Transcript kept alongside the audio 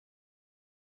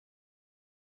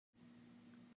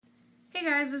Hey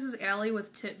guys, this is Allie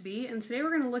with Tip B, and today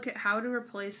we're going to look at how to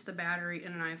replace the battery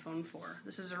in an iPhone 4.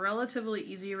 This is a relatively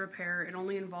easy repair. It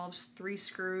only involves 3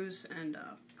 screws and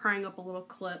prying up a little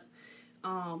clip.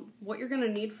 What you're going to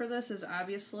need for this is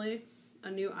obviously a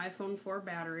new iPhone 4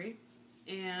 battery,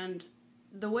 and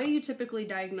the way you typically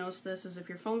diagnose this is if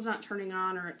your phone's not turning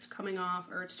on or it's coming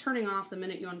off or it's turning off the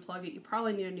minute you unplug it, you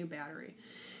probably need a new battery.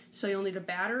 So you'll need a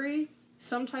battery,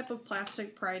 some type of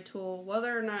plastic pry tool.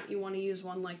 Whether or not you want to use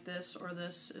one like this or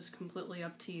this is completely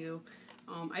up to you.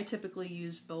 I typically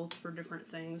use both for different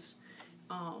things.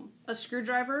 A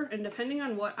screwdriver, and depending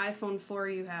on what iPhone 4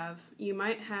 you have, you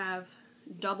might have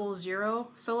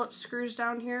 00 Phillips screws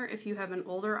down here if you have an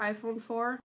older iPhone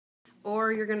 4,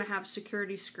 or you're going to have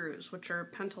security screws, which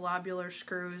are pentalobular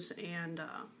screws, and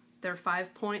they're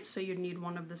 5 points, so you'd need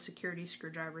one of the security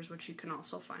screwdrivers, which you can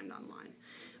also find online.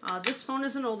 This phone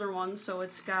is an older one, so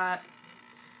it's got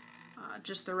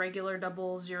just the regular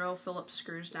 00 Phillips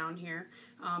screws down here.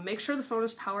 Make sure the phone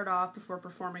is powered off before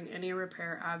performing any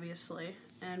repair, obviously.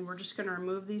 And we're just going to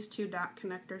remove these 2 dot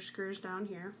connector screws down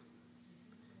here.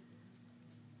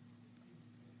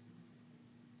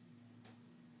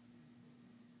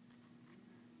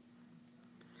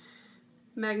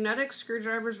 Magnetic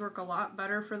screwdrivers work a lot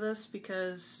better for this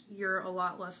because you're a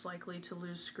lot less likely to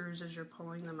lose screws as you're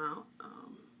pulling them out.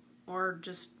 Or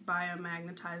just buy a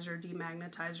magnetizer,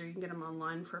 demagnetizer. You can get them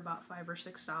online for about $5 or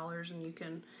 $6, and you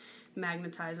can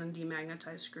magnetize and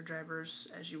demagnetize screwdrivers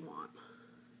as you want.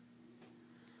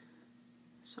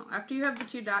 So after you have the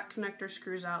 2 dot connector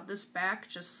screws out, this back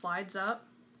just slides up,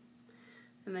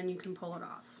 and then you can pull it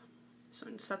off. So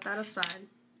set that aside.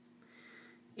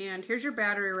 And here's your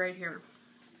battery right here.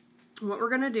 What we're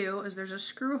going to do is there's a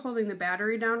screw holding the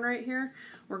battery down right here.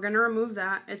 We're going to remove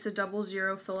that. It's a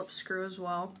 00 Phillips screw as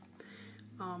well.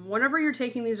 Whenever you're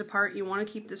taking these apart, you want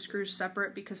to keep the screws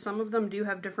separate because some of them do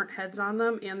have different heads on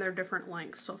them and they're different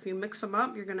lengths. So if you mix them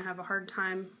up, you're going to have a hard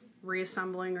time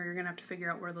reassembling, or you're going to have to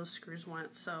figure out where those screws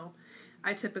went. So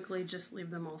I typically just leave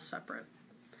them all separate.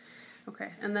 Okay,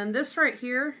 and then this right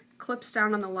here clips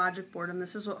down on the logic board, and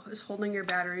this is what is holding your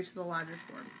battery to the logic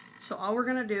board. So all we're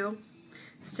going to do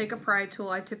is take a pry tool.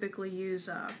 I typically use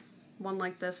one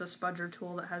like this, a spudger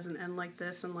tool that has an end like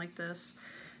this and like this.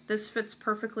 This fits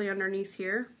perfectly underneath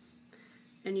here,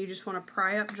 and you just want to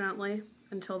pry up gently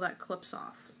until that clips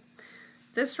off.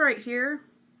 This right here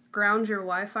grounds your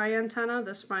Wi-Fi antenna.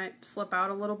 This might slip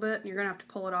out a little bit, and you're going to have to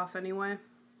pull it off anyway.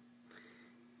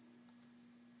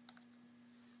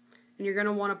 And you're going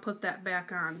to want to put that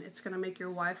back on. It's going to make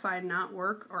your Wi-Fi not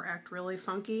work or act really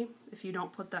funky if you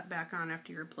don't put that back on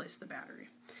after you replace the battery.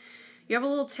 You have a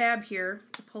little tab here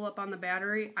to pull up on the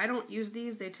battery. I don't use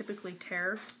these. They typically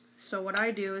tear. So what I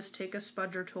do is take a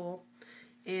spudger tool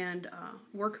and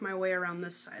work my way around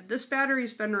this side. This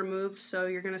battery's been removed, so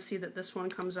you're going to see that this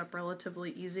one comes up relatively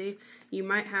easy. You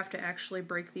might have to actually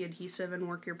break the adhesive and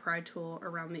work your pry tool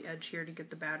around the edge here to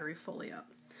get the battery fully up.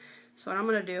 So what I'm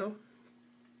going to do,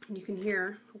 you can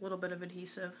hear a little bit of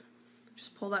adhesive,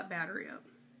 just pull that battery up.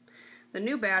 The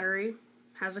new battery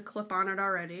has a clip on it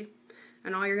already,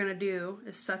 and all you're going to do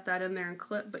is set that in there and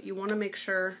clip, but you want to make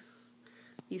sure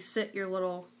you sit your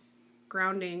little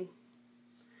grounding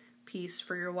piece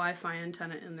for your Wi-Fi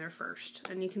antenna in there first.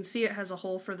 And you can see it has a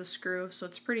hole for the screw, so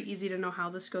it's pretty easy to know how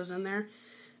this goes in there.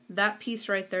 That piece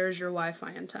right there is your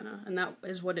Wi-Fi antenna, and that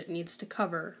is what it needs to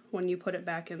cover when you put it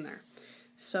back in there.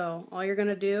 So all you're going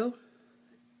to do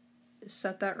is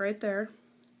set that right there.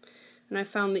 And I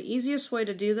found the easiest way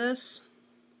to do this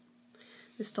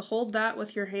is to hold that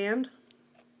with your hand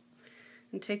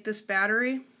and take this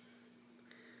battery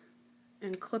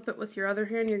and clip it with your other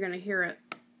hand. You're going to hear it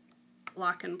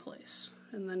lock in place.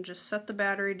 And then just set the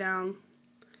battery down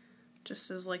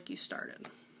just as like you started.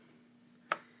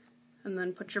 And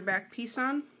then put your back piece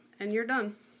on and you're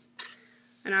done.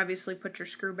 And obviously put your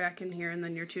screw back in here and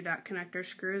then your 2 dot connector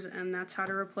screws, and that's how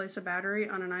to replace a battery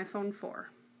on an iPhone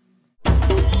 4.